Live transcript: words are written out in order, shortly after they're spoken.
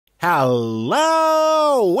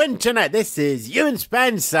Hello, Internet. This is Ewan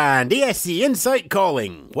Spence and ESC Insight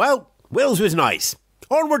calling. Well, Wales was nice.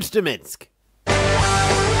 Onwards to Minsk.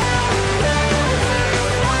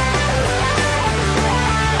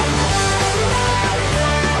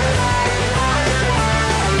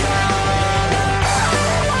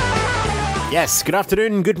 Yes, good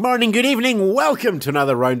afternoon, good morning, good evening. Welcome to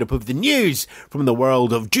another roundup of the news from the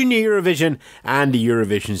world of Junior Eurovision and the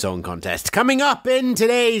Eurovision Song Contest. Coming up in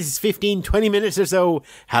today's 15-20 minutes or so,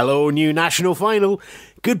 hello new national final,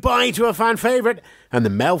 goodbye to a fan favourite, and the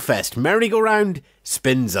Melfest merry-go-round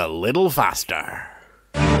spins a little faster.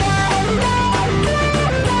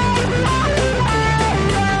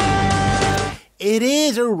 It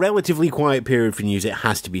is a relatively quiet period for news, it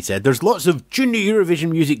has to be said. There's lots of Junior Eurovision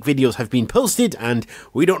music videos have been posted, and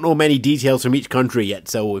we don't know many details from each country yet,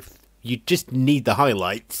 so if you just need the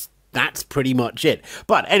highlights, that's pretty much it.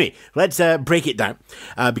 But anyway, let's break it down,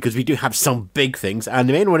 because we do have some big things, and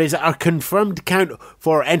the main one is our confirmed count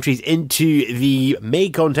for entries into the May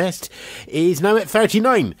contest is now at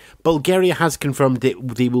 39. Bulgaria has confirmed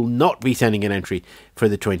that they will not be sending an entry for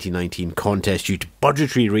the 2019 contest due to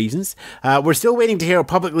budgetary reasons. We're still waiting to hear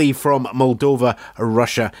publicly from Moldova,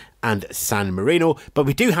 Russia and San Marino, but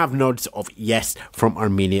we do have nods of yes from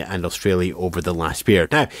Armenia and Australia over the last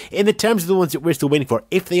period. Now, in the terms of the ones that we're still waiting for,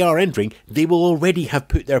 if they are entering, they will already have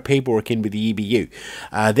put their paperwork in with the EBU.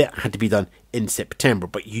 That had to be done in September,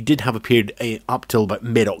 but you did have a period up till about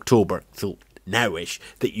mid-October, so nowish,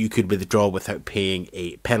 that you could withdraw without paying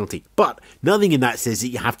a penalty. But nothing in that says that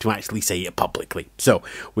you have to actually say it publicly. So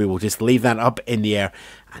we will just leave that up in the air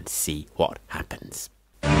and see what happens.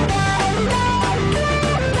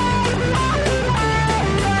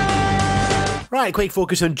 Right, quick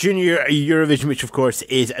focus on Junior Eurovision, which of course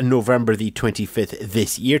is November the 25th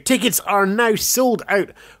this year. Tickets are now sold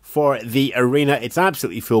out for the arena. It's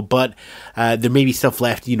absolutely full, but there may be stuff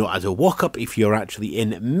left, as a walk-up if you're actually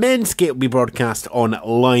in Minsk. It will be broadcast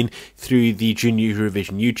online through the Junior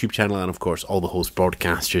Eurovision YouTube channel, and of course all the host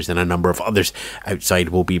broadcasters and a number of others outside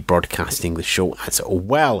will be broadcasting the show as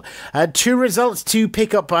well. Two results to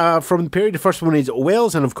pick up from the period. The first one is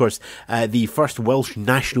Wales, and of course the first Welsh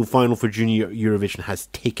national final for Junior Eurovision has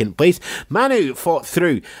taken place. Manu fought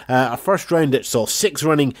through a first round that saw 6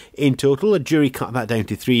 running in total. A jury cut that down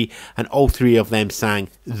to 3, and all 3 of them sang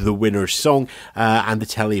the winner's song, and the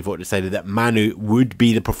televote decided that Manu would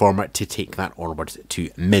be the performer to take that onwards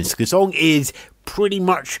to Minsk. The song is pretty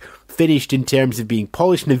much finished in terms of being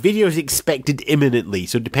polished, and the video is expected imminently,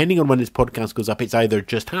 so depending on when this podcast goes up, it's either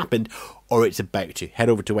just happened or it's about to. Head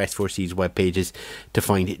over to S4C's web pages to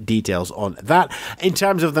find details on that. In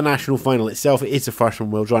terms of the national final itself, it is the first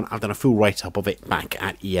one Wales run. I've done a full write-up of it back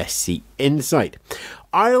at ESC Insight.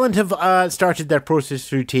 Ireland have started their process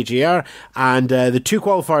through TJR, and the 2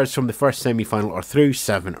 qualifiers from the first semi-final are through.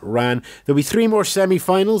 7 ran. There'll be 3 more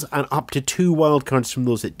semi-finals and up to 2 wildcards from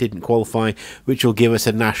those that didn't qualify, which will give us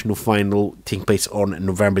a national final taking place on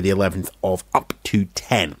November the 11th of up to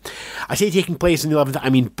 10. I say taking place on the 11th, I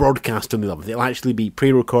mean broadcast on the 11th. It'll actually be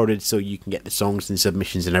pre-recorded so you can get the songs and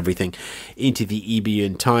submissions and everything into the EBU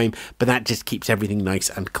in time, but that just keeps everything nice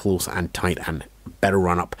and close and tight and better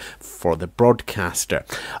run up for the broadcaster.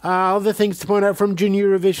 Other things to point out from Junior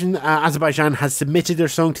Eurovision: Azerbaijan has submitted their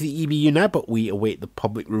song to the EBU now, but we await the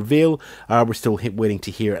public reveal. We're still waiting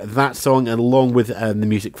to hear that song, and along with the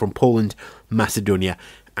music from Poland, Macedonia,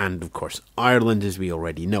 and of course Ireland, as we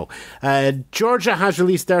already know. Georgia has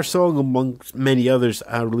released their song, amongst many others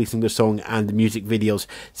releasing their song and the music videos,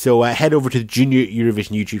 so head over to the Junior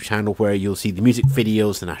Eurovision YouTube channel where you'll see the music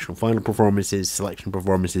videos, the national final performances, selection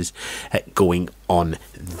performances going on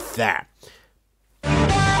there.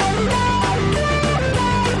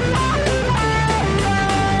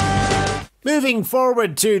 Moving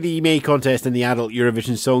forward to the May contest and the Adult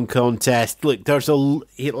Eurovision Song Contest. Look, let's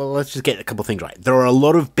just get a couple of things right. There are a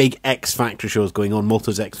lot of big X Factor shows going on.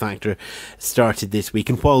 Malta's X Factor started this week,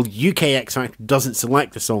 and while UK X Factor doesn't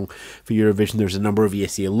select the song for Eurovision, there's a number of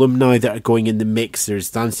ESC alumni that are going in the mix. There's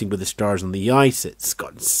Dancing with the Stars on the Ice. It's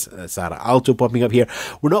got Sarah Alto popping up here.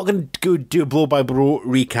 We're not going to go do a blow-by-blow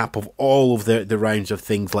recap of all of the rounds of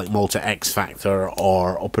things like Malta X Factor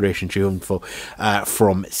or Operation Triunfo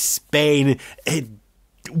from Spain.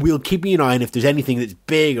 We'll keep an eye on if there's anything that's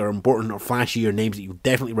big or important or flashy or names that you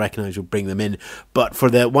definitely recognise, we'll bring them in. But for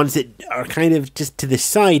the ones that are kind of just to the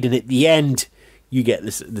side and at the end, you get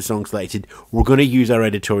the song selected, we're going to use our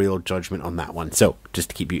editorial judgment on that one. So just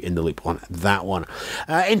to keep you in the loop on that one.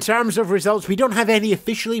 In terms of results, we don't have any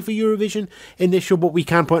officially for Eurovision in this show, but we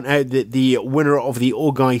can point out that the winner of the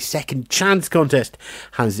OGAI Second Chance contest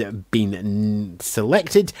has been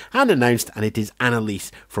selected and announced, and it is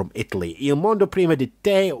Annalise from Italy. Il Mondo Prima di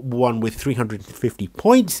Te won with 350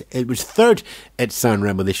 points. It was third at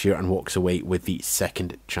Sanremo this year and walks away with the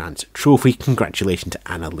Second Chance trophy. Congratulations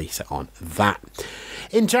to Annalise on that.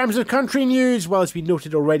 In terms of country news, well, as we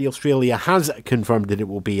noted already, Australia has confirmed that it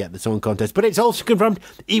will be at the song contest, but it's also confirmed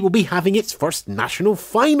it will be having its first national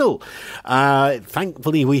final.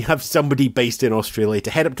 Thankfully, we have somebody based in Australia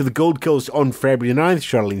to head up to the Gold Coast on February 9th.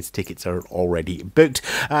 Charlene's tickets are already booked.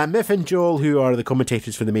 Miff and Joel, who are the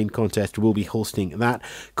commentators for the main contest, will be hosting that.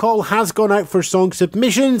 Call has gone out for song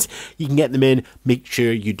submissions. You can get them in. Make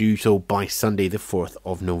sure you do so by Sunday, the 4th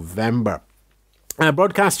of November.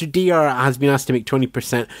 Broadcaster DR has been asked to make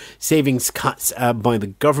 20% savings cuts by the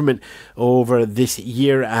government over this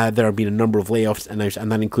year. There have been a number of layoffs announced,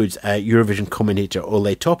 and that includes Eurovision commentator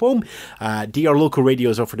Ole Topholm. DR Local Radio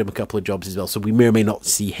has offered him a couple of jobs as well, so we may or may not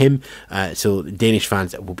see him. So Danish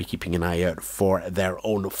fans will be keeping an eye out for their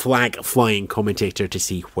own flag-flying commentator to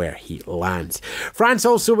see where he lands. France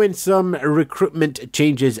also in some recruitment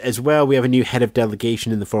changes as well. We have a new head of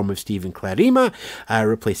delegation in the form of Stephen Clarima,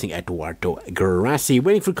 replacing Eduardo Guerrero.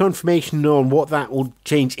 Waiting for confirmation on what that will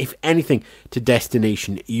change, if anything, to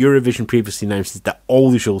Destination Eurovision. Previously announced that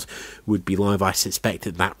all the shows would be live. I suspect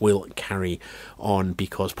that will carry on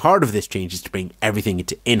because part of this change is to bring everything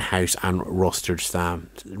into in-house and rostered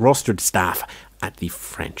staff at the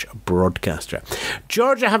French broadcaster.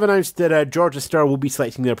 Georgia have announced that Georgia Star will be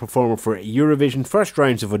selecting their performer for Eurovision. First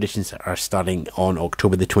rounds of auditions are starting on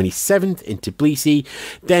October the 27th in Tbilisi.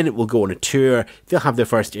 Then it will go on a tour. They'll have their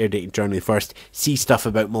first air date January 1st. See stuff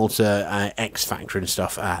about Malta, X Factor and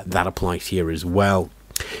stuff. That applies here as well.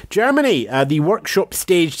 Germany, the workshop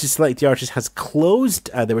stage to select the artist has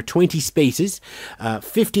closed. There were 20 spaces.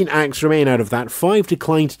 15 acts remain out of that. 5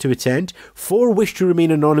 declined to attend. 4 wish to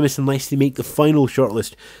remain anonymous unless they make the final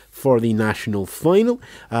shortlist for the national final,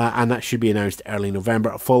 and that should be announced early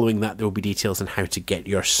November. Following that, there will be details on how to get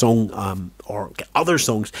your song or get other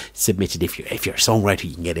songs submitted. If you're a songwriter,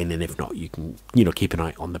 you can get in, and if not, you can keep an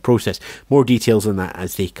eye on the process. More details on that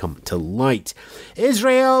as they come to light.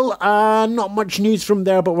 Israel, not much news from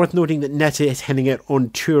there, but worth noting that Netta is heading out on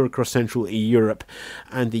tour across Central Europe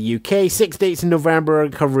and the UK. 6 dates in November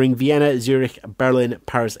covering Vienna, Zurich, Berlin,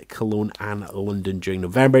 Paris, Cologne and London during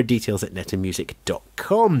November. Details at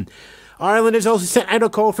nettamusic.com. Ireland has also sent out a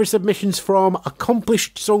call for submissions from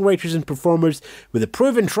accomplished songwriters and performers with a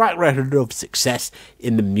proven track record of success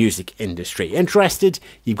in the music industry. Interested?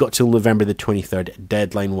 You've got till November the 23rd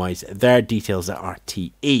deadline-wise. Their details at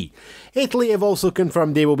RTE. Italy have also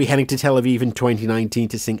confirmed they will be heading to Tel Aviv in 2019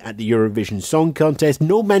 to sing at the Eurovision Song Contest.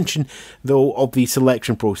 No mention, though, of the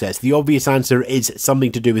selection process. The obvious answer is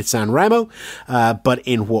something to do with Sanremo, but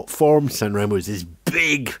in what form? Sanremo is this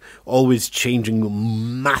big, always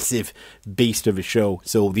changing, massive beast of a show.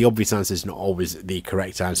 So the obvious answer is not always the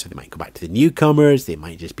correct answer. They might go back to the newcomers. They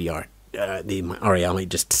might just be REL might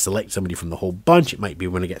just select somebody from the whole bunch. It might be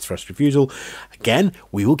when it gets first refusal. Again,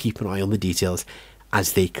 we will keep an eye on the details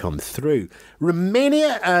as they come through.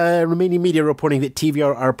 Romanian media reporting that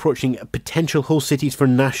TVR are approaching potential host cities for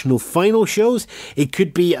national final shows. It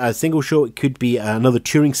could be a single show, it could be another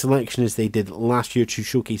touring selection as they did last year to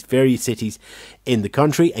showcase various cities in the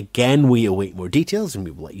country. Again, we await more details and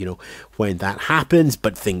we will let you know when that happens,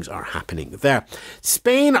 but things are happening there.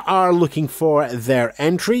 Spain are looking for their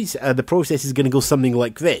entries. The process is going to go something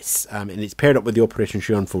like this, and it's paired up with the Operation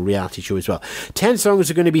Triunfo reality show as well. 10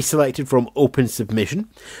 songs are going to be selected from open submission.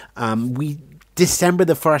 December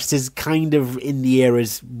the 1st is kind of in the air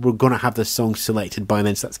as we're going to have the song selected by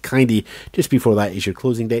then, so that's kind of just before that is your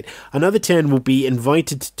closing date. Another 10 will be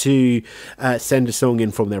invited to send a song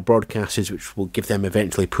in from their broadcasters, which will give them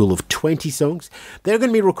eventually a pool of 20 songs. They're going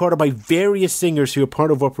to be recorded by various singers who are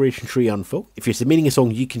part of Operation Triunfo. If you're submitting a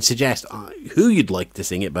song, you can suggest who you'd like to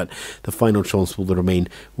sing it, but the final chance will remain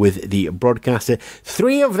with the broadcaster.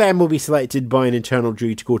 3 of them will be selected by an internal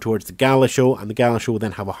jury to go towards the gala show, and the gala show will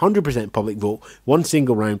then have a 100% public vote. One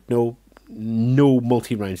single round, no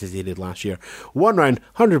multi-rounds as they did last year. One round,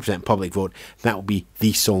 100% public vote. That will be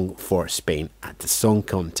the song for Spain at the song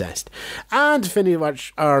contest. And to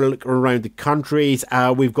finish our look around the countries,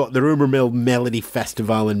 we've got the rumour mill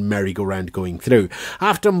Melodifestivalen merry-go-round going through.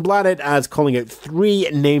 Aftonbladet as calling out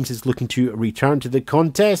 3 names as looking to return to the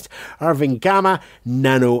contest. Irving Gamma,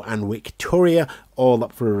 Nano and Victoria, all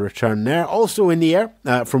up for a return there. Also in the air,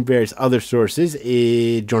 from various other sources,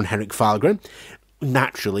 John Henrik Fahlgren,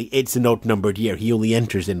 naturally, it's an odd-numbered year. He only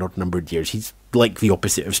enters in odd-numbered years. He's like the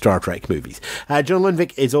opposite of Star Trek movies. John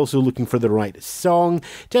Lundvik is also looking for the right song.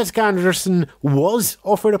 Jessica Anderson was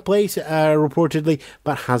offered a place, reportedly,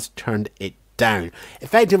 but has turned it down.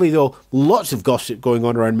 Effectively, though, lots of gossip going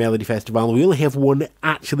on around Melodifestivalen. We only have one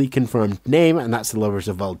actually confirmed name, and that's the Lovers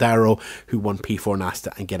of Valdaro, who won P4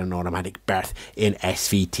 Nasta and get an automatic berth in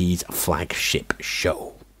SVT's flagship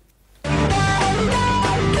show.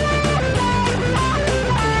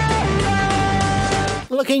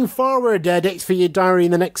 Looking forward, dates for your diary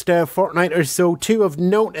in the next fortnight or so. Two of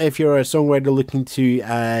note, if you're a songwriter looking to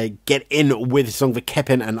get in with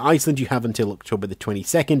Songvakeppnin and Iceland, you have until October the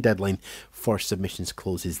 22nd. Deadline for submissions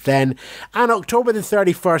closes then. And October the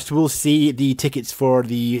 31st, we'll see the tickets for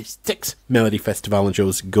the 6 Melodifestivalen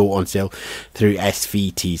shows go on sale through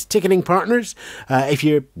SVT's ticketing partners. If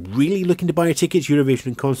you're really looking to buy your tickets,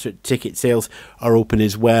 Eurovision concert ticket sales are open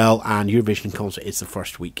as well, and Eurovision concert is the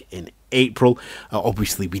first week in April.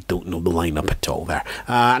 Obviously, we don't know the lineup at all there.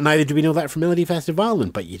 Neither do we know that from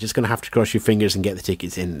Melodifestivalen, but you're just going to have to cross your fingers and get the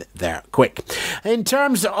tickets in there quick. In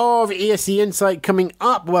terms of ESC Insight coming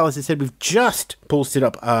up, well, as I said, we've just posted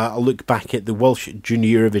up a look back at the Welsh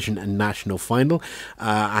Junior Eurovision and National Final,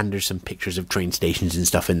 and there's some pictures of train stations and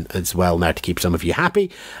stuff in as well now to keep some of you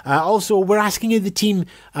happy. Also, we're asking you, the team,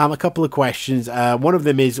 a couple of questions. One of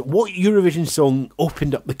them is, what Eurovision song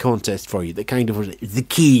opened up the contest for you, that kind of was the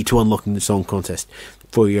key to unlocking the song contest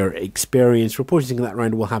for your experience? We're posting that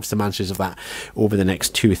around. We'll have some answers of that over the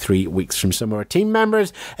next 2 or 3 weeks from some of our team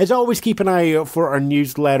members. As always, keep an eye out for our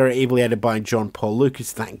newsletter, ably edited by John Paul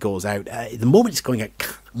Lucas. That goes out. At the moment, it's going out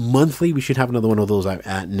monthly. We should have another one of those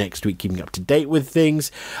out next week, keeping up to date with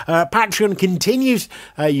things. Patreon continues.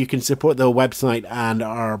 You can support the website and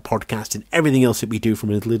our podcast and everything else that we do from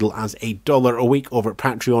as little as $1 a week over at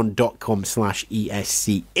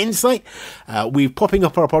patreon.com/ESC Insight. We're popping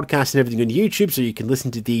up our podcast and everything on YouTube, so you can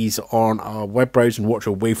listen to these on our web browser and watch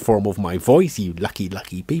a waveform of my voice, you lucky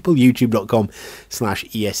people.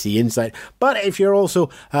 youtube.com/ESC Insight. But if you're also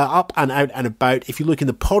up and out and about, if you look in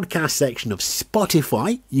the podcast section of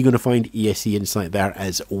Spotify, you're going to find ESC Insight there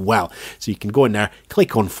as well. So you can go in there,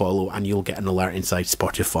 click on follow, and you'll get an alert inside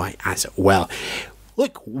Spotify as well.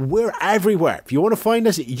 Look, we're everywhere. If you want to find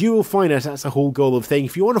us, you will find us. That's the whole goal of thing.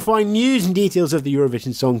 If you want to find news and details of the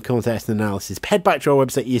Eurovision Song Contest and analysis, head back to our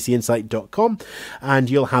website, escinsight.com, and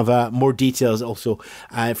you'll have more details also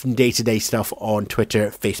from day-to-day stuff on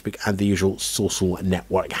Twitter, Facebook, and the usual social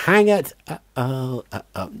network hangout. No,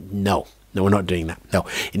 we're not doing that. No.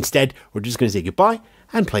 Instead, we're just going to say goodbye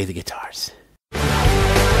and play the guitars.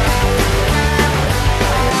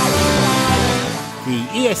 The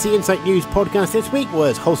ESC Insight News podcast this week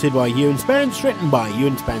was hosted by Ewan Spence, written by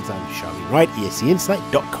Ewan Spence and Charlene Wright,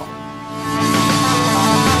 escinsight.com.